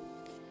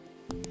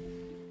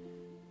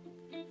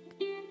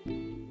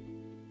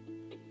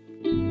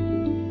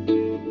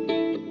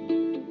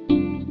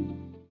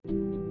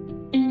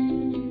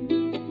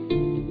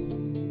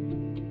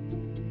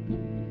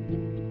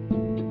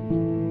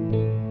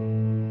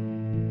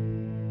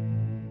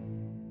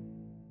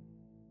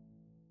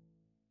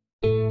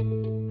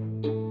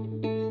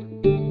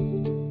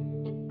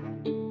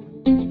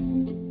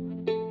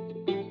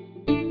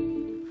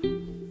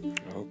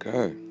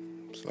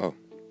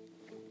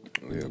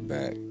 We're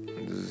back.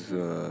 Just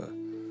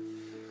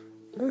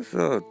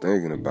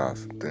thinking about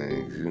some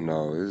things.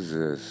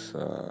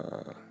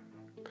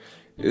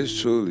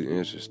 It's truly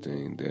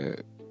interesting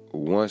that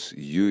once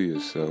you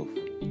yourself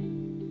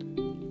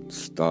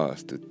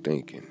starts to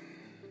thinking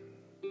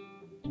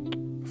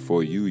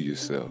for you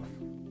yourself,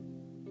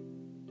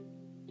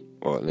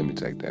 or let me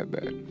take that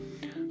back.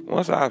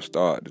 Once I've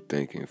started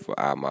thinking for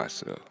I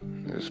myself,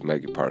 let's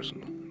make it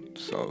personal,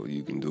 so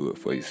you can do it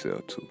for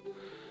yourself too.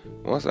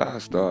 Once I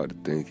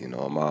started thinking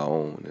on my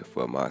own and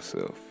for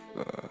myself,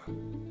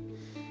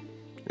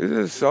 it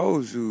just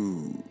shows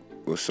you,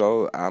 or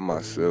show I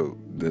myself,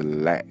 the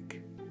lack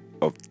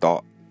of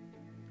thought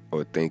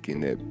or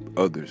thinking that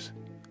others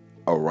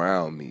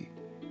around me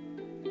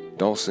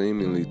don't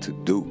seemingly to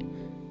do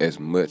as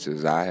much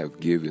as I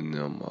have given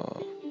them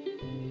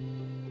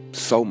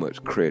so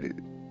much credit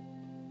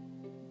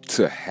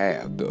to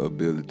have the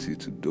ability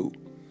to do.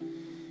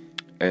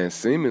 And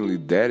seemingly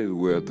that is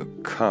where the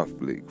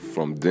conflict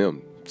from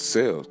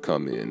themselves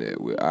come in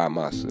at with I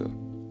myself.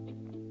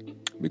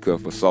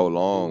 Because for so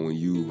long when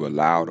you've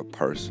allowed a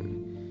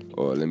person,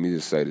 or let me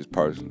just say this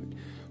personally,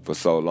 for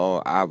so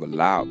long I've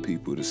allowed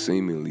people to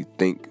seemingly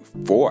think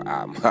for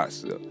I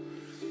myself.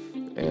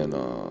 And,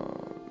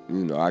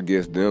 I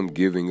guess them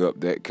giving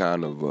up that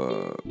kind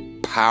of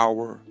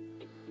power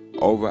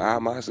over I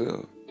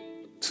myself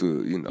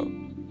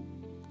to,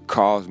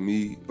 cause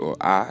me or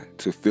I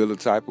to feel a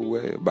type of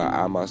way about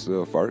I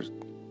myself first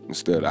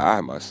instead of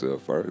I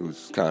myself first. It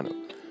was kind of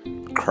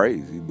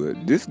crazy,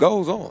 but this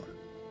goes on.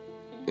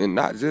 And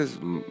not just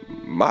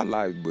my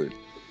life, but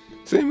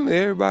seemingly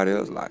everybody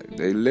else's life.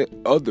 They let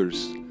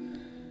others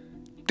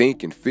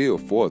think and feel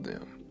for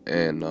them.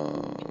 And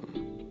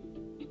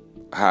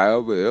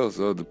however else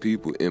other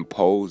people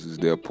imposes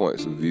their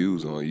points of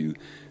views on you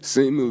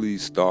seemingly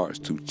starts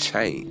to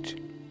change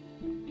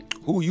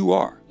who you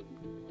are.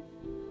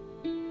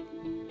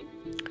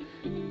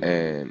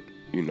 And,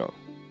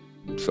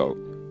 so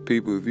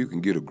people, if you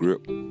can get a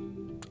grip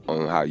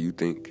on how you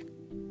think,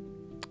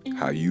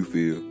 how you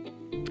feel,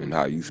 and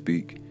how you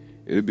speak,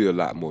 it'll be a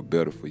lot more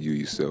better for you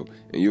yourself.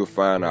 And you'll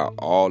find out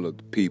all of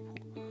the people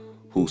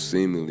who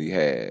seemingly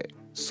had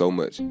so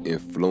much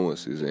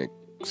influences, and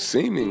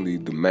seemingly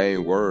the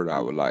main word I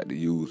would like to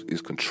use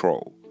is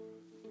control.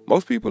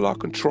 Most people are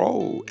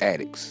control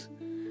addicts.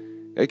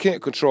 They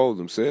can't control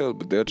themselves,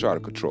 but they'll try to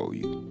control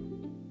you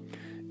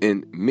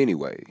in many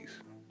ways.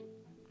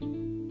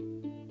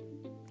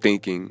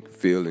 Thinking,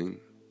 feeling,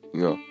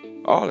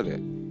 all of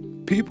that.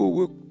 People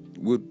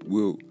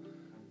will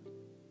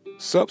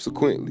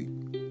subsequently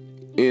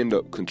end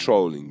up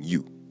controlling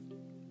you.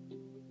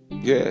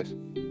 Yes.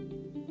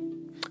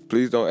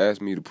 Please don't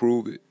ask me to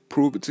prove it.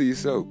 Prove it to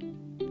yourself.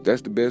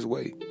 That's the best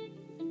way.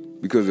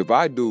 Because if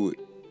I do it,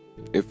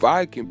 if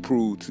I can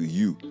prove to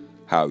you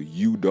how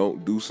you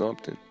don't do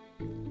something,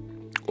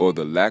 or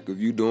the lack of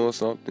you doing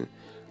something,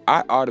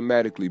 I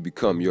automatically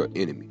become your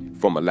enemy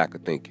from a lack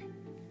of thinking.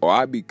 Or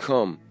I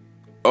become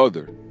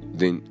other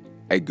than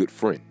a good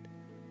friend,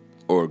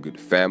 or a good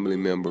family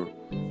member,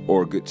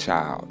 or a good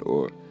child,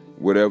 or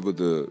whatever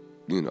the,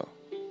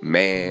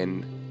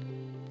 man,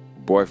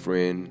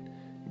 boyfriend,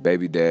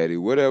 baby daddy,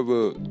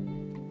 whatever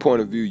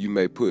point of view you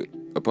may put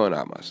upon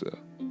I myself.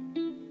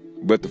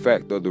 But the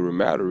fact of the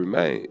matter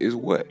remains is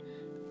what?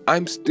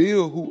 I'm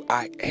still who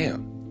I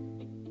am.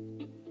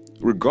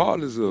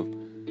 Regardless of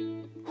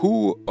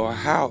who or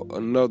how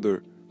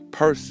another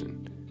person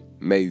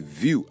may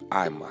view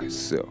I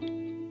myself.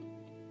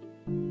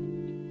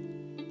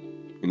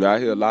 I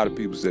hear a lot of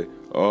people say,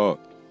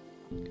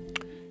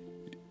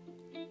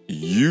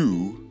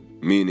 you,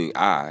 meaning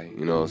I,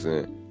 you know what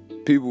I'm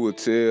saying? People will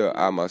tell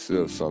I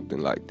myself something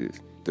like this.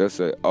 They'll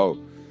say,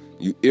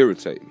 you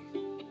irritate me.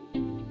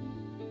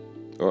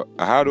 Or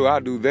how do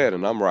I do that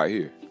and I'm right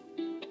here?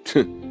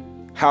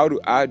 How do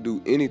I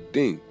do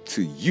anything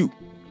to you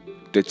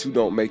that you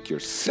don't make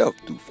yourself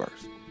do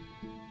first?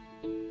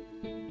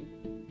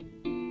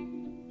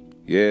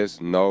 Yes,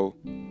 no.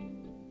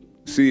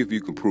 See if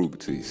you can prove it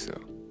to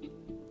yourself.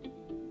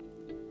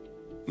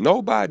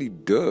 Nobody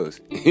does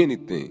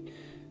anything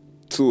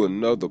to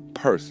another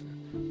person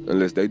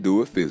unless they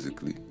do it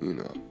physically,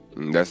 and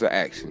that's an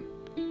action.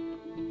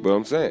 But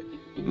I'm saying,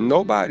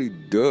 nobody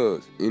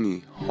does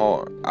any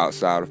harm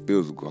outside of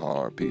physical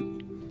harm, people,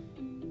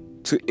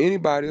 to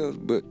anybody else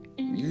but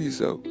you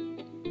yourself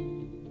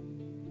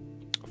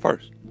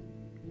first.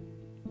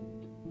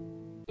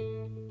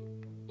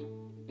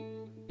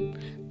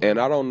 And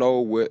I don't know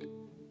what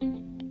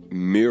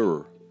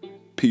mirror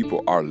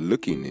people are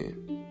looking in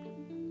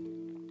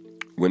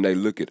when they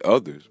look at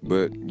others,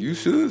 but you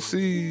should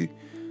see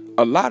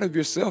a lot of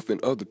yourself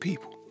in other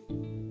people.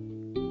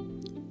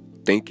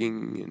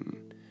 Thinking and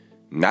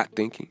not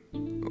thinking,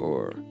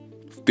 or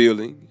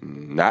feeling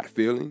and not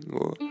feeling,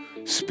 or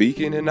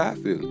speaking and not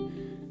feeling.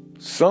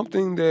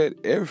 Something that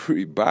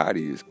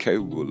everybody is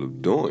capable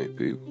of doing,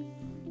 people.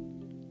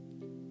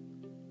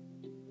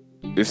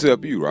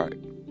 Except you, right?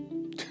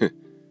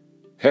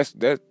 That's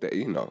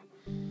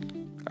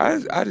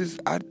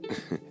I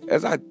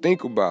as I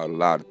think about a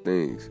lot of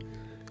things,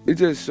 It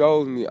just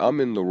shows me I'm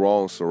in the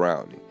wrong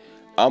surrounding.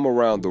 I'm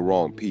around the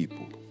wrong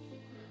people.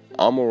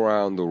 I'm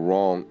around the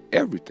wrong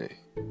everything.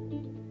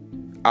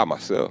 I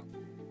myself.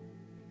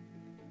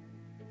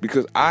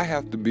 Because I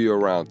have to be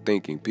around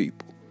thinking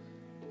people.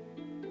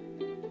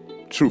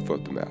 Truth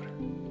of the matter.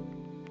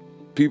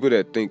 People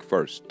that think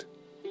first.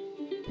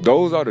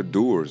 Those are the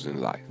doers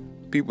in life.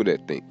 People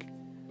that think.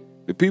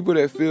 The people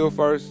that feel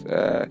first,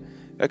 that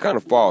kind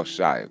of fall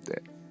shy of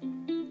that.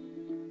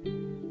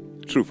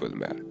 Truth of the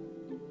matter.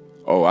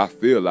 Oh, I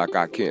feel like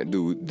I can't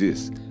do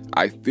this.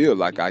 I feel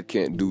like I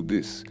can't do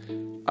this.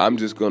 I'm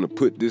just going to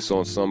put this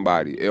on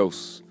somebody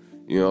else,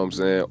 you know what I'm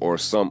saying, or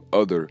some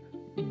other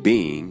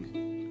being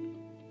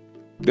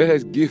that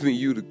has given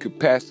you the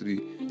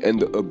capacity and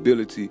the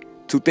ability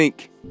to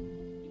think,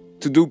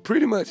 to do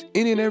pretty much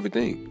any and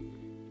everything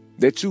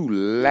that you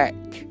lack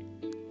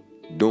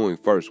doing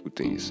first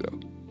within yourself.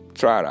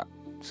 Try it out.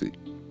 See.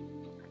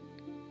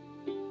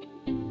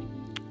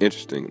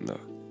 Interesting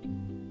enough.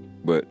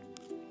 But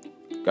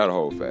gotta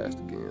hold fast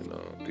again,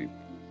 people.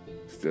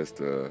 It's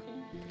just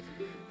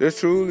it's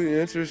truly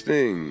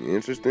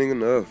interesting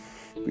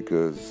enough,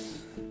 because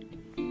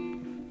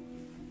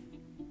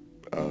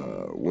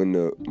when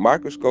the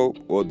microscope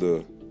or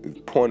the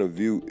point of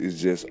view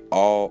is just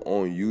all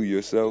on you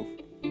yourself,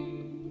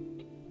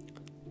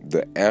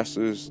 the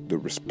answers, the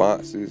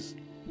responses,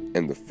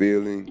 and the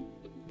feeling,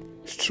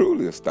 it's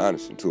truly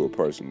astonishing to a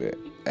person that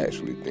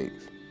actually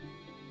thinks.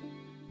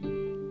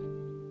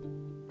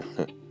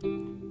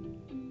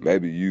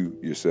 Maybe you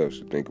yourself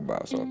should think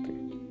about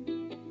something.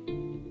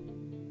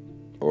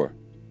 Or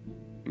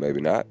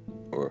maybe not,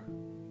 or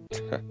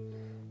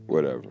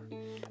whatever.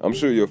 I'm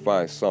sure you'll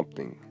find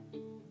something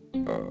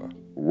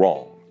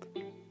wrong,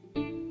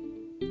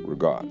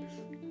 regardless.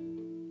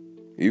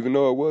 Even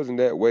though it wasn't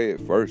that way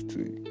at first to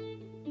you.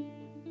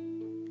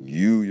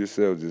 You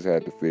yourself just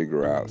had to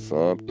figure out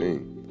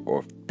something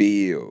or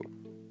feel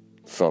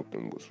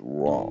something was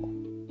wrong.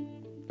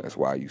 That's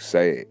why you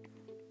say it.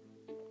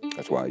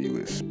 That's why you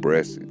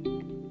express it.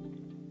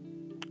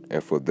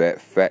 And for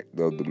that fact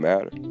of the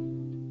matter,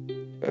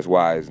 that's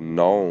why it's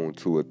known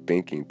to a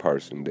thinking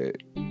person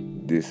that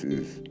this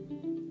is,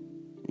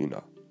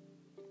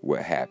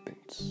 what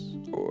happens,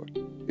 or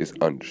is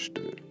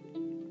understood.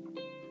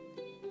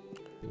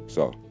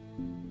 So,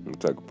 I'm gonna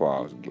take a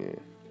pause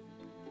again,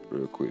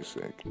 real quick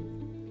second.